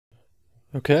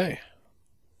Okay,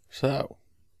 so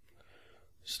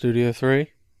Studio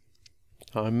 3,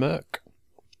 I'm Merk.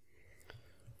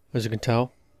 As you can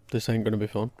tell, this ain't gonna be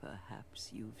fun. Perhaps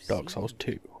you've Dark Souls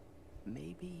 2.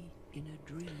 Maybe in a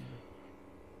dream.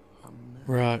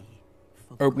 Right,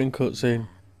 opening cutscene.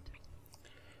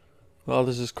 While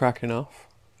this is cracking off,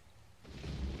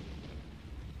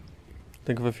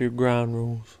 think of a few ground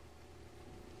rules.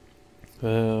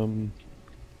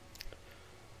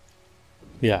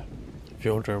 Yeah, if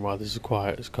you're wondering why this is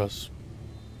quiet, it's because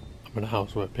I'm in a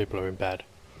house where people are in bed.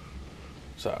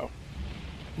 So,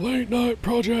 late night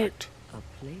project. A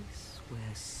place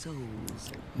where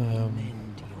souls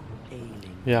mend your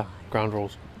ailing Yeah, mind. ground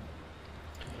rules.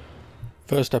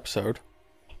 First episode,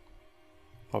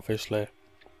 obviously,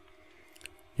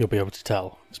 you'll be able to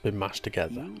tell it's been mashed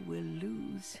together. You will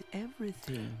lose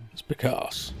everything. It's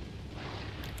because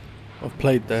I've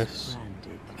played this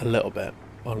Stranded. a little bit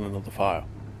on another file.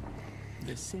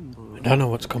 The symbol I don't know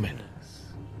what's coming. curse.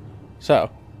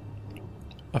 So,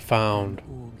 I found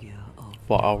An augur of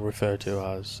what I'll refer to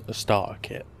as a starter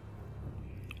kit.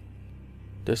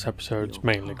 This episode's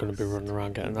mainly going to be running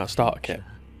around getting that starter kit.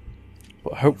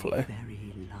 But hopefully,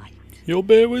 very light. you'll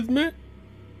bear with me.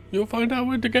 You'll find out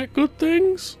when to get good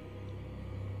things.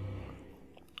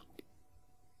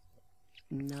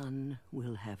 None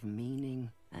will have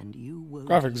meaning, and you will.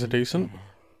 Graphics are decent.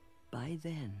 By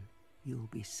then, you'll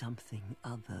be something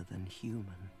other than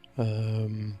human.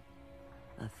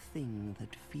 A thing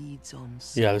that feeds on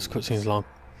Yeah, this souls, cutscene's long.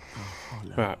 a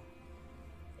hollow. Right.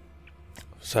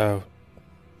 So,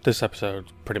 this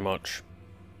episode's pretty much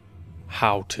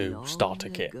how to Long start a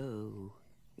kit. ago,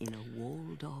 in a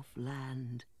walled-off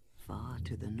land far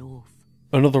to the north,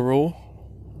 Another rule,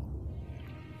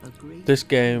 a great this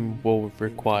game will lived in a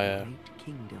require great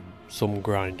kingdom. some I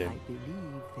grinding.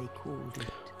 believe they called it.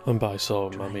 And by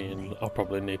some, I mean I'll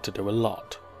probably need to do a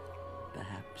lot.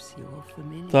 Perhaps you're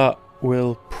familiar. That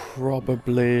will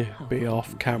probably be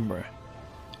off camera.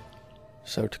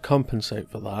 So to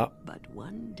compensate for that, But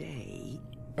one day,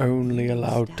 only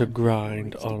allowed to stand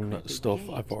grind before its on decrepit stuff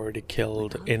gate I've already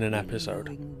killed without in an really episode.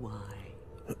 knowing why.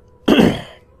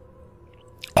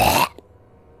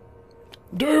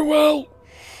 Doing well!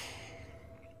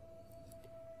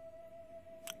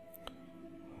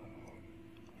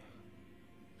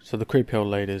 So the creepy old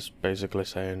lady's basically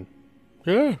saying,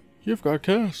 yeah, you've got a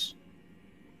curse.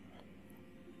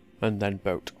 And then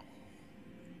boat.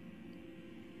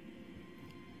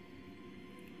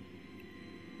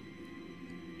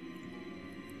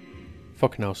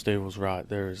 Fucking hell, Steve was right.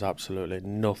 There is absolutely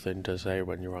nothing to say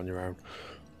when you're on your own.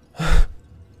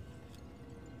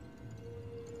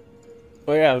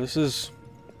 Well, yeah, this is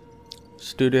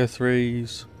Studio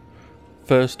 3's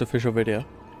first official video.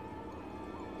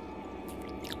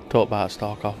 Talk about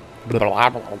StarCraft.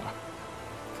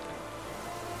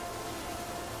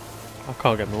 I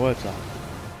can't get my words out.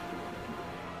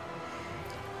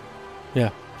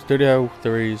 Yeah, Studio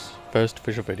 3's first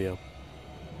official video.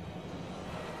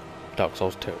 Dark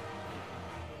Souls 2.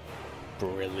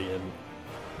 Brilliant.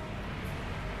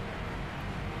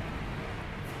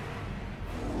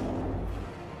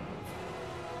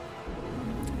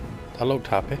 I looked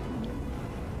happy.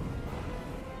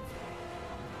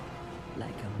 Like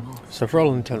a moth So for all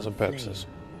into intents a and purposes,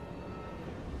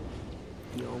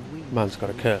 flame. Your wings man's got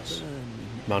a will curse. burn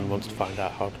in Man wants to anguish. find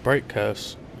out how to break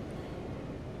curse.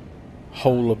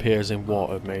 Hole appears in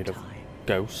water made of Time.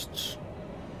 ghosts.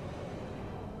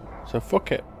 So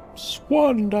fuck it.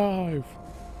 Swan dive!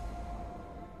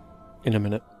 In a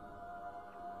minute.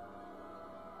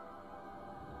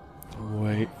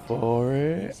 Wait for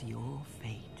it. Is your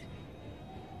fate.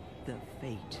 The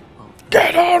fate of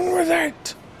Get on with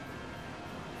it!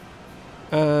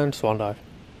 And swan dive.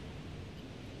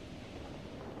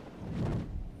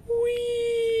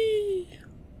 Whee!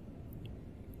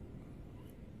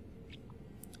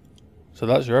 So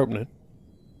that's your opening.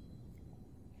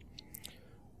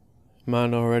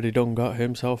 Man already done got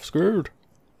himself screwed.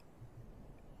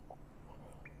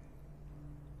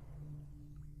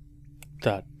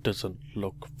 That doesn't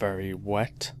look very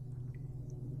wet.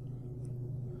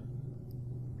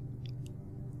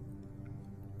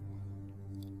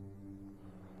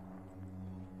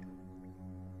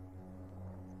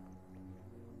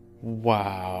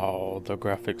 Wow, the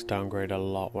graphics downgrade a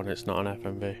lot when it's not an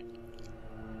FMV.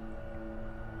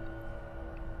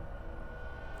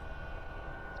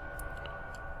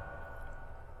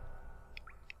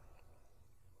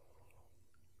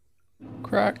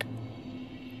 Crack.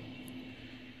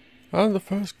 And the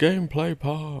first gameplay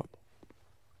part.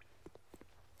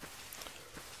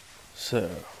 So,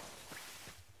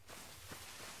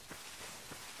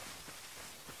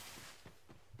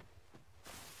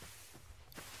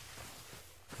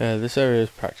 Yeah, this area is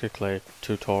practically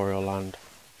tutorial land,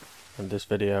 and this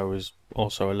video is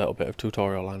also a little bit of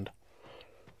tutorial land.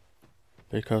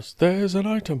 Because there's an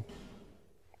item!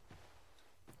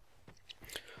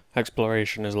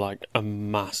 Exploration is like a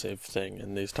massive thing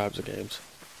in these types of games.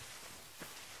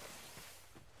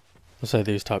 I say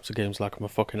these types of games like I'm a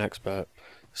fucking expert.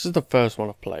 This is the first one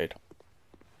I've played.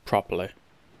 Properly.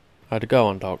 I had to go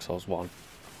on Dark Souls 1.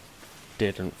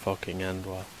 Didn't fucking end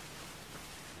well.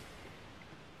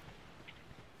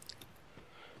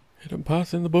 Hidden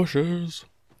path in the bushes.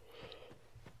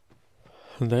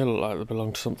 And they look like they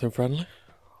belong to something friendly.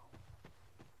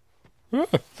 Ah,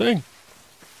 thing!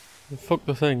 Fuck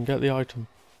the thing, get the item.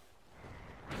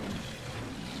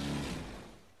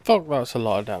 Fuck, that's a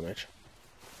lot of damage.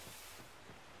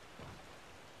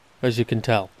 As you can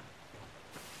tell.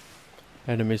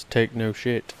 Enemies take no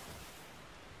shit.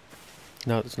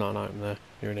 No, there's not an item there.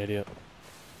 You're an idiot.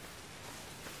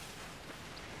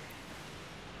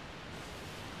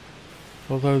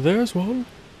 Although there's one.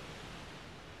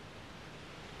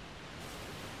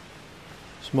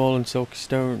 Small and silky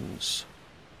stones.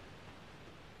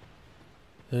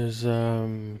 There's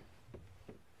can't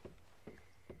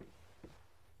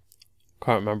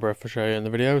remember if I show you in the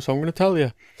video, so I'm going to tell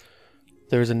you.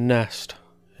 There is a nest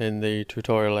in the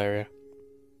tutorial area.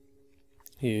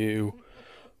 You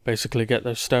basically get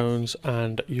those stones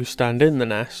and you stand in the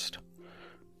nest.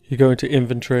 You go into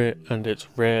inventory and it's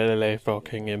really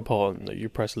fucking important that you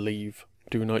press leave.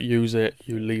 Do not use it,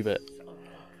 you leave it.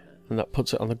 And that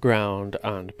puts it on the ground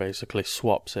and basically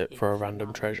swaps it for a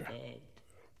random treasure.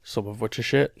 Some of which are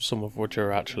shit, some of which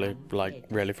are actually like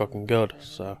really fucking good,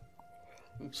 so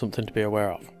something to be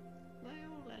aware of.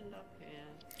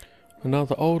 And now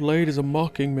the old ladies are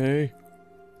mocking me.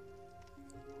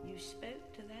 You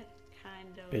spoke to that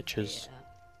kind of Bitches.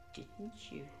 bear, didn't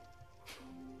you?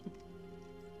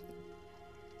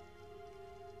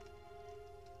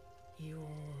 You're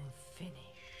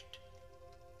finished.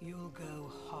 You'll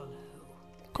go hollow.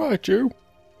 Quiet you.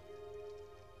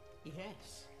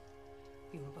 Yes,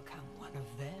 you'll become one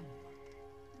of them.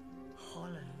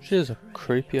 Hollows She's a prey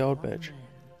creepy old upon bitch.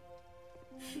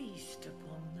 men, feast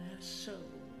upon their souls.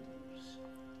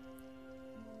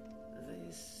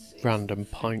 This is Random the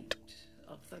pint. fate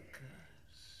of the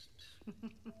cursed.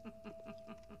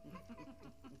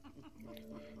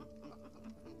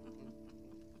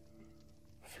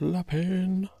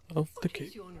 Flapping of the What is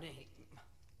key. your name?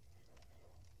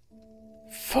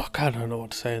 Fuck, I don't know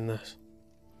what to say in this.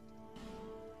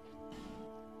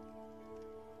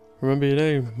 Remember your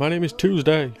name. My name is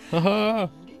Tuesday. Haha. At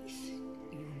least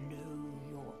you know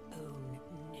your own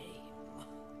name.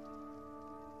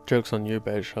 Joke's on you,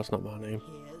 bitch. That's not my name.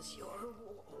 Here's your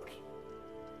reward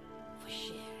for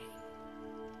sharing.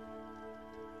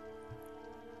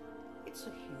 It's a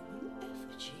human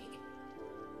effigy.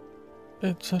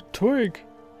 It's a twig.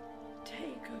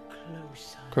 Take a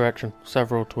closer. Correction.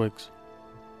 Several twigs.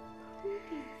 Who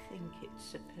do you think it's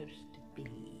supposed to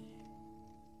be?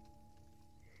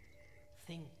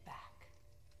 Think back,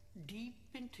 deep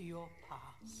into your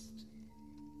past.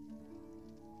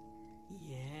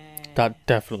 Yeah. That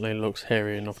definitely looks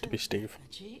hairy enough to be Steve.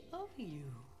 Effigy of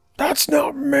you. That's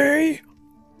not me!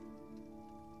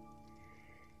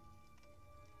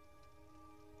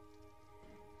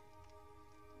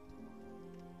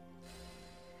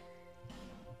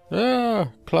 Ah,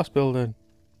 class building.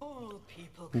 All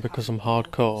people And because come I'm here for the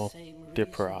hardcore, same reason,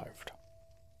 deprived.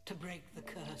 to break the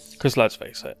curse. Because let's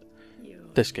face it, You're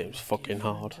this game's fucking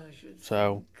different, hard. I should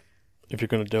So, think. if you're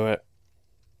gonna do it,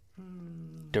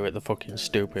 Hmm, do it the fucking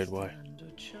stupid way. stand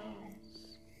a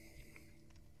chance.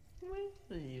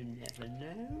 Well, you never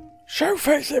know. Show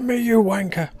faith in me, you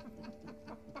wanker!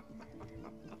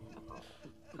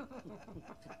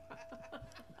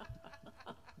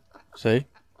 See?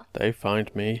 They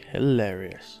find me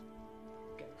hilarious.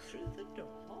 Go through the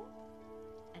door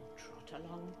and trot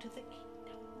along to the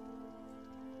kingdom.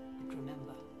 And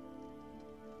remember,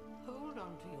 hold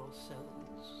on to your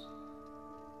souls.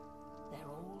 They're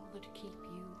all that keep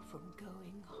you from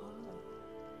going hollow.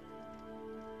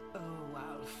 Oh,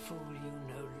 I'll fool you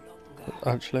no longer.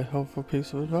 Actually, helpful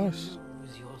piece of advice.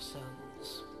 Lose your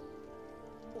souls.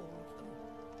 All of them.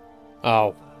 Oh.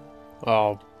 Over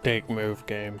Oh, dick move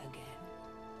game. again.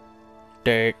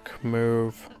 Dick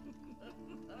move.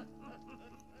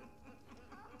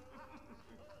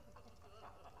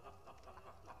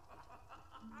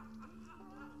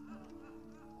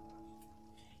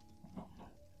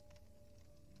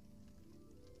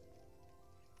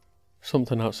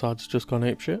 Something outside's just gone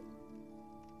apeshit.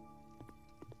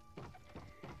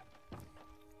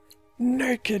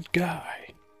 Naked guy.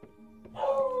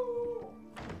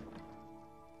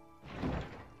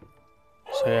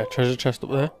 So yeah, treasure chest up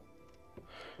there.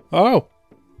 Oh!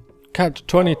 Catch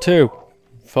 22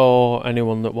 for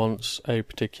anyone that wants a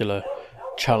particular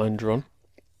challenge run.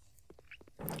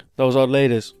 Those old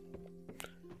ladies,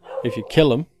 if you kill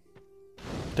them,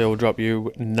 they will drop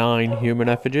you 9 human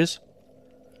effigies.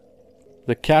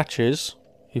 The catch is,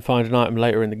 you find an item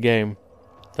later in the game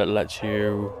that lets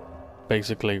you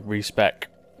basically respec.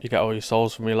 You get all your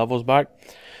souls from your levels back.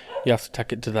 You have to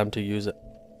take it to them to use it.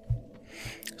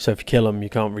 So if you kill them, you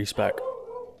can't respec.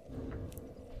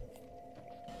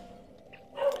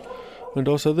 And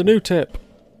also the new tip.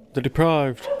 The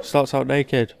deprived starts out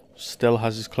naked, still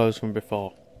has his clothes from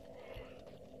before.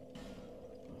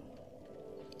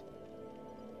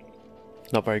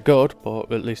 Not very good,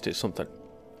 but at least it's something.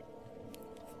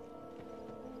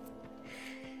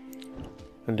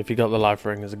 And if you got the life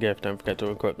ring as a gift, don't forget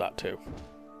to equip that too.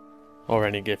 Or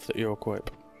any gift that you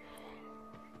equip.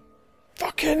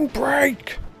 Fucking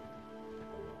break!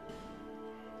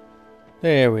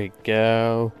 There we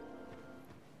go.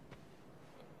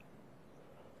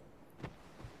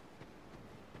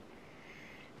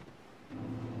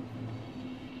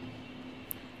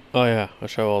 Oh yeah, I'll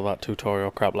show all that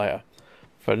tutorial crap later.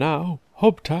 For now,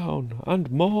 Hubtown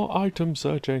and more item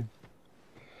searching.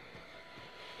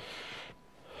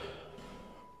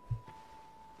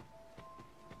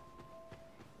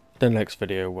 The next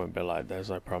video won't be like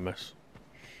this, I promise.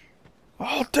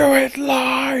 I'll do it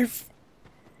live!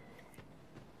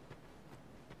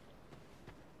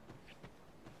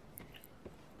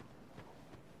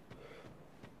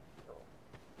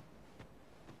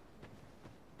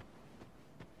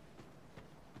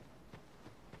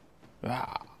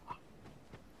 Ah.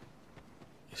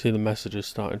 You see the messages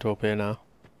starting to appear now?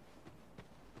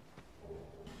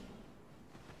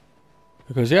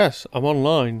 Because yes, I'm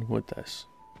online with this.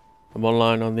 I'm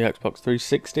online on the Xbox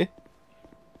 360.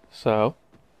 So,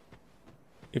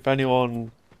 if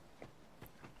anyone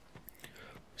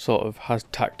sort of has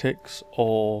tactics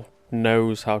or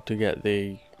knows how to get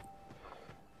the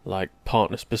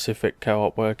partner specific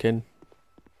co-op working,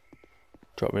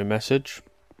 drop me a message.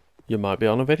 You might be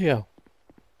on a video.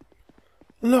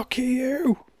 Lucky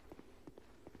you!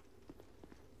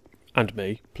 And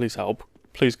me. Please help.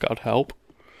 Please God help.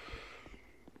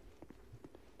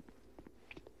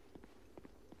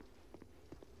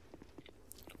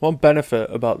 One benefit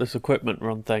about this equipment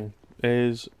run thing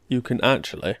is you can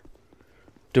actually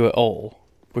do it all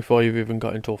before you've even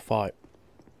got into a fight.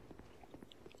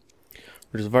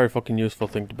 Which is a very fucking useful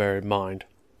thing to bear in mind,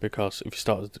 because if you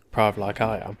start as deprived like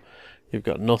I am, you've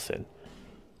got nothing.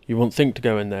 You won't think to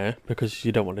go in there because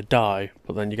you don't want to die,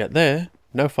 but then you get there,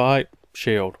 no fight,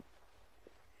 shield.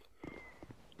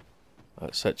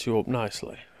 That sets you up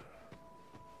nicely.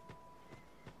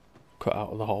 Cut out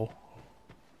of the hole.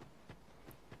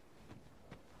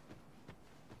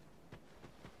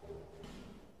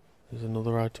 There's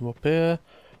another item up here,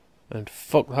 and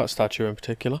fuck that statue in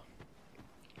particular.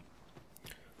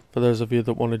 For those of you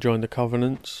that want to join the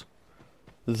Covenants,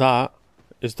 that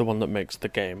is the one that makes the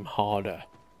game harder.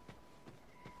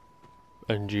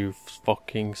 And you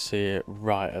fucking see it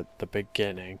right at the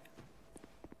beginning.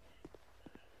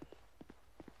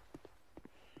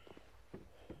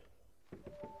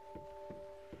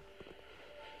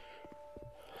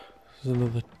 There's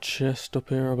another chest up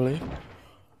here, I believe.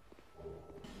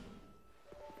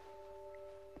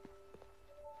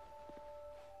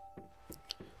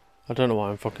 I don't know why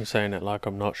I'm fucking saying it like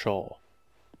I'm not sure.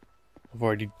 I've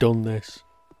already done this.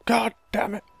 God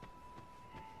damn it!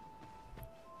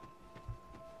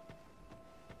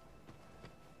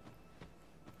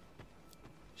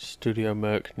 Studio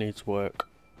Merk needs work.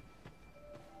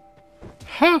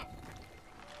 Ha!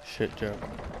 Shit joke.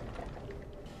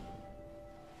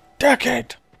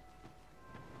 Decade!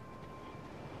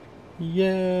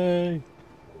 Yay!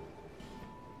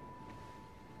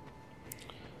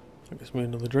 That gives me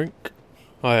another drink.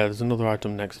 Oh yeah, there's another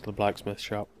item next to the blacksmith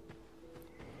shop.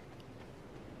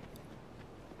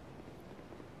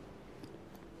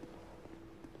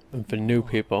 And for new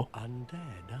people,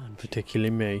 particularly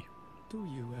me,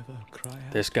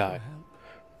 this guy,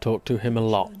 talk to him a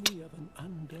lot.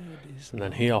 And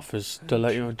then he offers to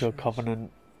let you into a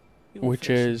covenant, which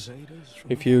is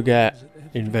if you get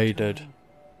invaded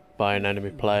by an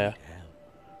enemy player,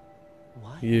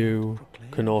 you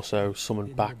can also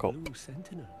summon backup.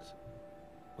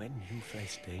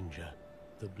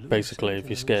 Basically, if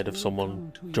you're scared of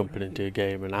someone jumping into your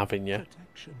game and having you,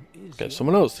 get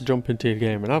someone else to jump into your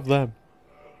game and have them.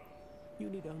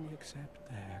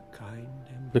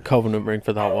 The Covenant ring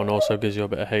for that one also gives you a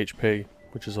bit of HP,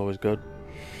 which is always good.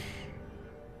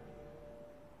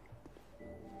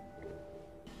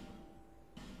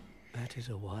 That is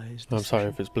a wise I'm sorry if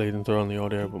decision. it's bleeding through on the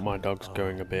audio, but my dog's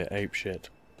going a bit apeshit.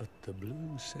 But the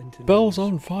blue sentinels Bells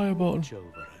on, Firebutton. watch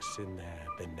over us in their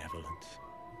benevolence.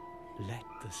 Let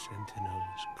the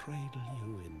sentinels cradle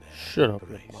you in their Shut up,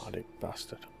 you embrace. mardy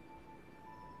bastard.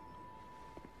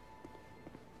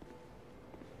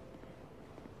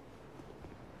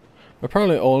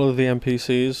 Apparently all of the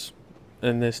NPCs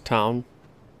in this town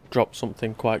drop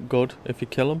something quite good if you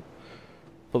kill them.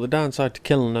 But the downside to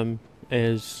killing them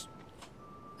is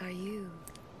Are you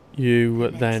you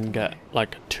the then next get Merk,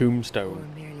 like a or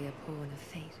tombstone, merely a pawn of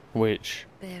fate? which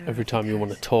Bearer every of the time you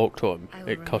want to curse, talk to them, I will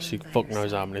it costs you remain by fuck your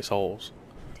knows how side many souls.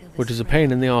 till the Which is a spell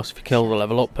pain in the arse if you kill the shatters.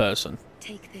 level up person,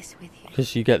 Take this with you.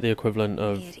 because you get the equivalent May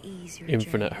of it ease your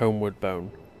infinite journey. homeward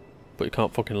bone, but you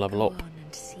can't fucking level Go up on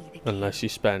and see the unless king. you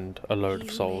spend a load He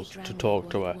of who souls made to drown talk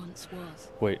what to it her, once was.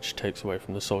 which takes away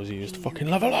from the souls you use to He who fucking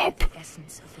level created up. the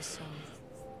essence of the soul.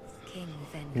 King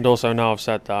Vendor. And also, now I've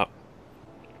said that,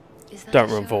 Is that don't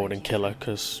a run forward charge and you kill her, found?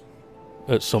 because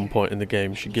at some point in the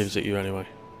game she gives it you anyway.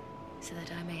 So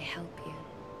that I may help you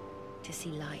to see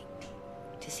light,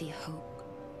 to see hope.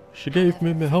 She gave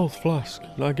me my health flask,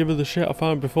 and I give her the shit I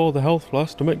found before the health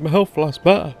flask to make my health flask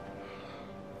better.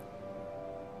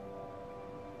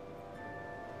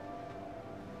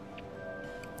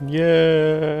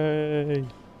 Yay!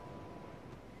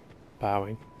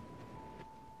 Bowing.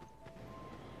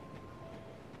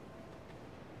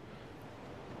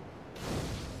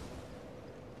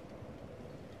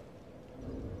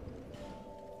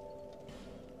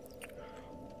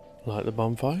 Light the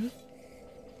bonfire.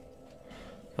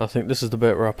 I think this is the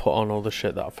bit where I put on all the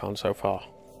shit that I've found so far.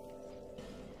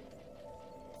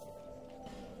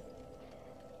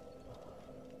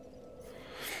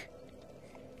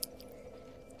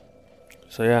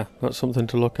 So yeah, that's something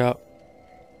to look at.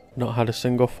 Not had a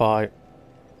single fight.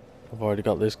 I've already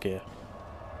got this gear.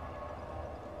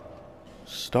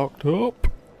 Stocked up.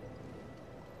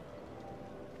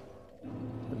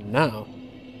 And now,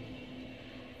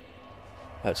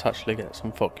 let's actually get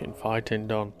some fucking fighting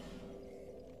done.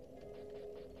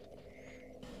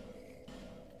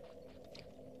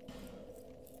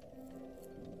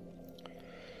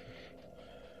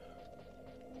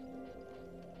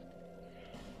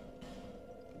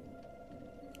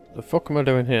 The fuck am I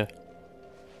doing here?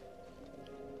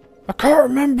 I can't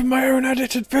remember my own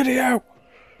edited video!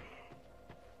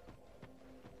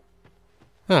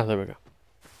 Ah, there we go.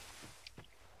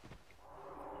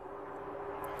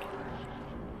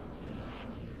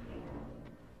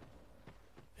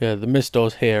 Yeah, the mist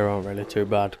doors here aren't really too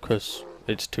bad because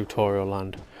it's tutorial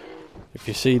land. If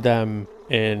you see them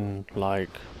in, like,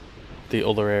 the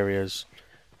other areas,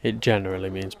 it generally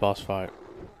means boss fight.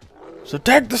 So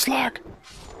take the slack!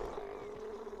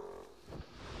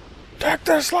 Take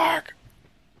the slack!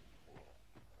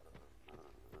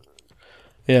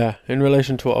 Yeah, in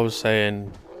relation to what I was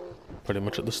saying pretty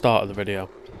much at the start of the video,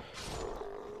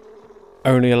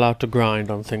 only allowed to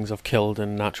grind on things I've killed in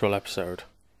an actual episode.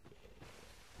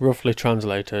 Roughly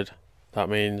translated, that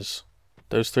means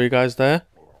those three guys there,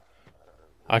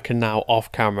 I can now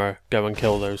off camera go and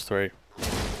kill those three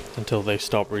until they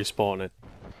stop respawning.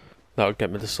 That would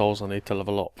get me the souls I need to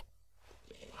level up.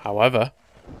 However,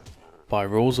 by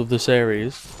rules of the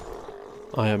series,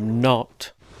 I am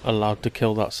not allowed to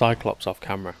kill that Cyclops off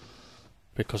camera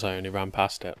because I only ran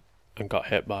past it and got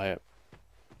hit by it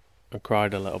and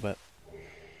cried a little bit.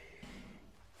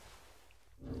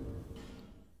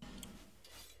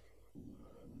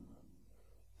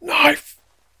 Knife!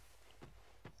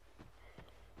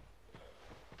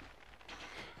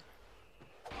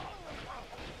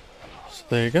 So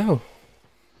there you go.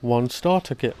 One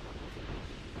starter kit.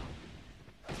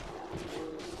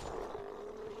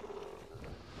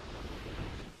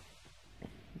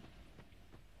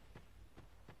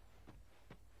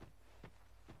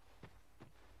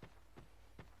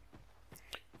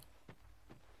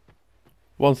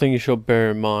 One thing you should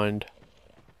bear in mind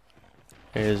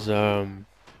is, I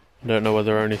don't know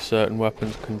whether only certain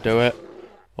weapons can do it,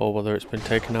 or whether it's been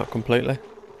taken out completely.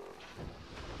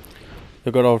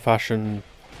 The good old fashioned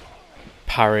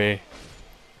parry,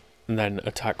 and then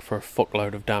attack for a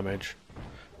fuckload of damage.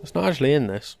 It's not actually in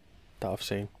this, that I've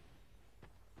seen.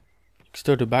 You can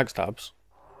still do backstabs,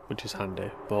 which is handy,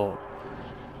 but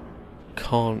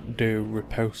can't do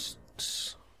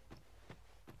ripostes.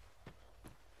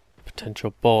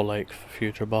 Potential ball ache for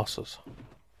future bosses.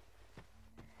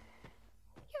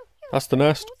 That's the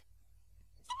nest.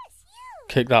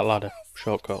 Kick that ladder.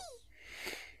 Shortcut.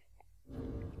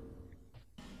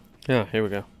 Yeah, here we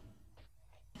go.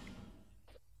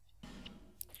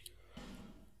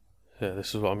 Yeah,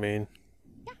 this is what I mean.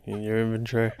 In your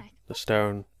inventory, the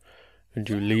stone, and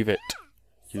you leave it.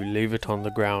 You leave it on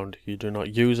the ground. You do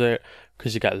not use it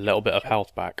because you get a little bit of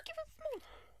health back.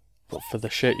 But for the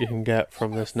shit you can get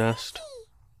from this nest,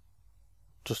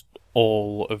 just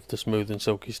all of the smooth and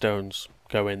silky stones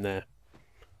go in there.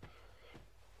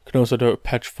 You can also do it with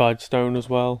petrified stone as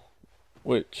well,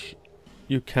 which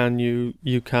you can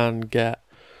get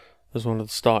as one of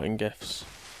the starting gifts,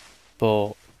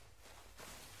 but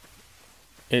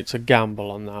it's a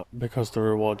gamble on that because the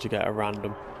rewards you get are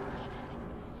random.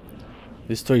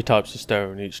 There's 3 types of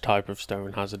stone. Each type of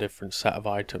stone has a different set of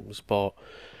items, but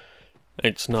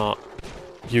it's not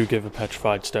you give a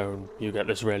petrified stone, you get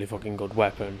this really fucking good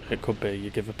weapon. It could be you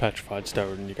give a petrified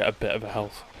stone and you get a bit of a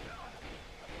health.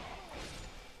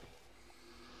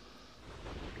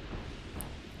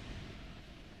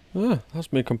 Ah,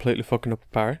 that's me completely fucking up a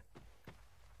parry.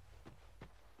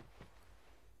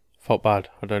 Felt bad.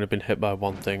 I'd only been hit by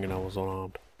one thing and I was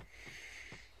unarmed.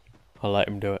 I'll let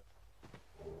him do it.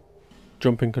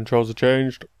 Jumping controls are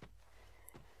changed.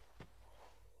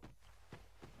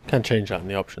 Can change that in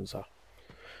the options though.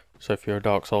 So if you're a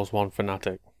Dark Souls 1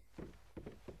 fanatic,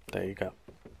 there you go.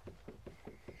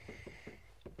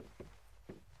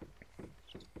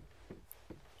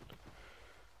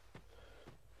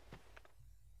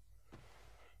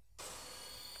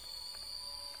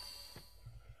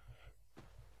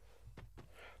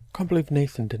 Can't believe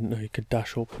Nathan didn't know you could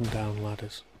dash up and down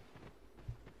ladders.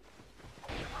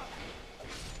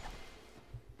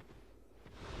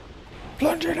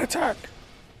 Plunging attack!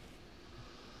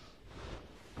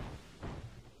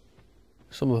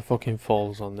 Some of the fucking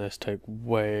falls on this take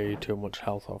way too much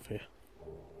health off you.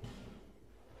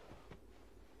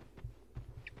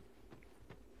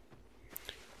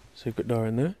 Secret door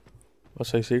in there. I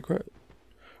say secret.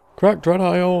 Cracked red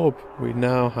eye orb! We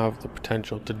now have the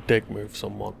potential to dig move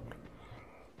someone.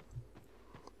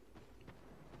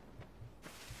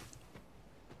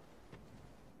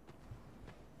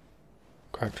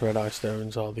 Cracked red eye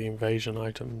stones are the invasion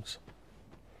items.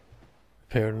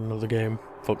 Appear in another game.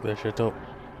 Fuck this shit up.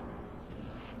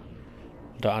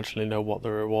 I don't actually know what the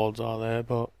rewards are there,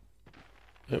 but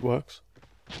it works.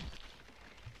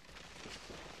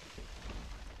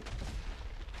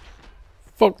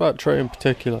 Fuck that tray in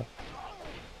particular.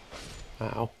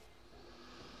 Ow.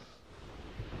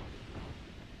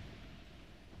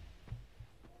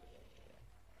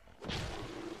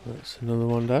 That's another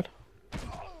one dead.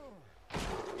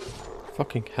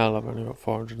 Fucking hell, I've only got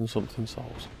 400 and something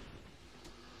souls.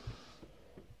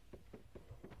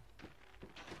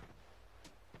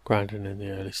 Grinding in the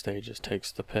early stages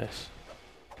takes the piss.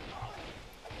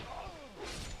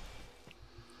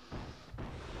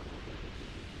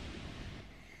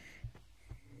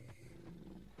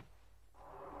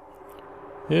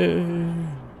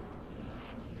 Yay!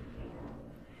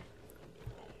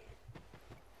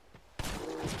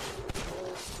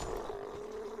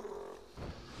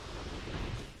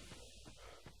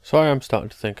 So I am starting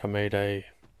to think I made a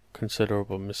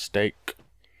considerable mistake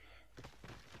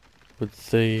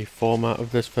with the format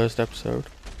of this first episode.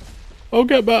 I'll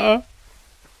get better.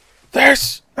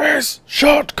 This is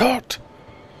shortcut.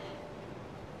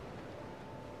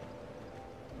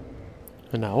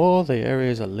 And now all the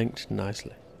areas are linked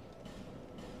nicely.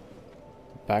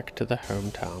 Back to the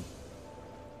hometown.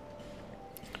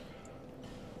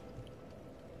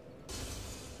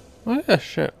 Oh yeah,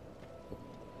 shit.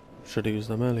 Should have used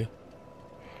them earlier.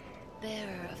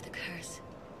 Bearer of the curse.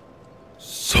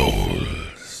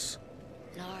 Souls.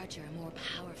 Larger, more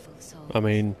powerful souls. I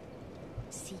mean,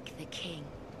 Seek the king.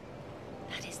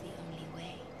 That is the only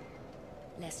way.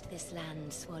 Lest this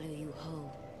land swallow you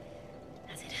whole.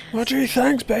 As it has. what do you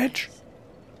think, bitch?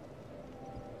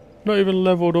 Not even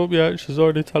leveled up yet, she's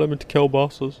already telling me to kill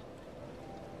bosses.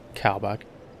 Cowbag.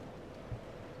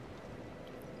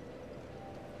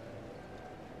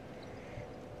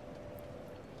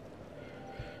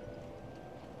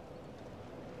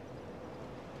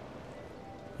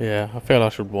 Yeah, I feel I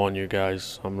should warn you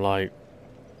guys. I'm like...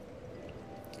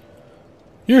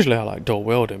 Usually I like dual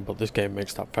wielding, but this game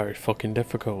makes that very fucking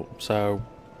difficult. So,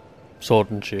 sword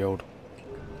and shield.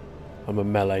 I'm a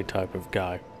melee type of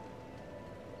guy.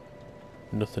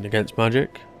 Nothing against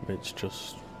magic, it's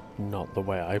just not the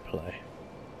way I play.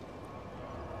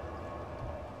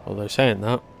 Although saying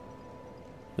that,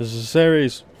 this is a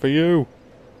series for you.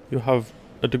 You have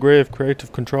a degree of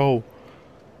creative control.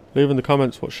 Leave in the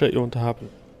comments what shit you want to happen.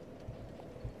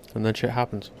 And then shit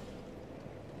happens.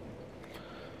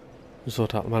 I'll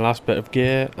sort out my last bit of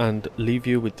gear and leave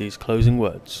you with these closing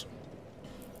words.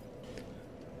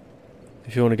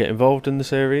 If you want to get involved in the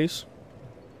series,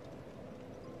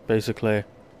 basically,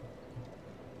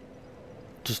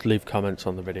 just leave comments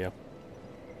on the video.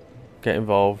 Get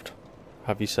involved.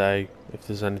 have your say. If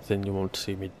there's anything you want to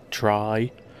see me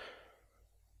try,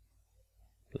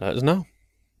 let us know.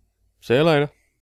 See you later.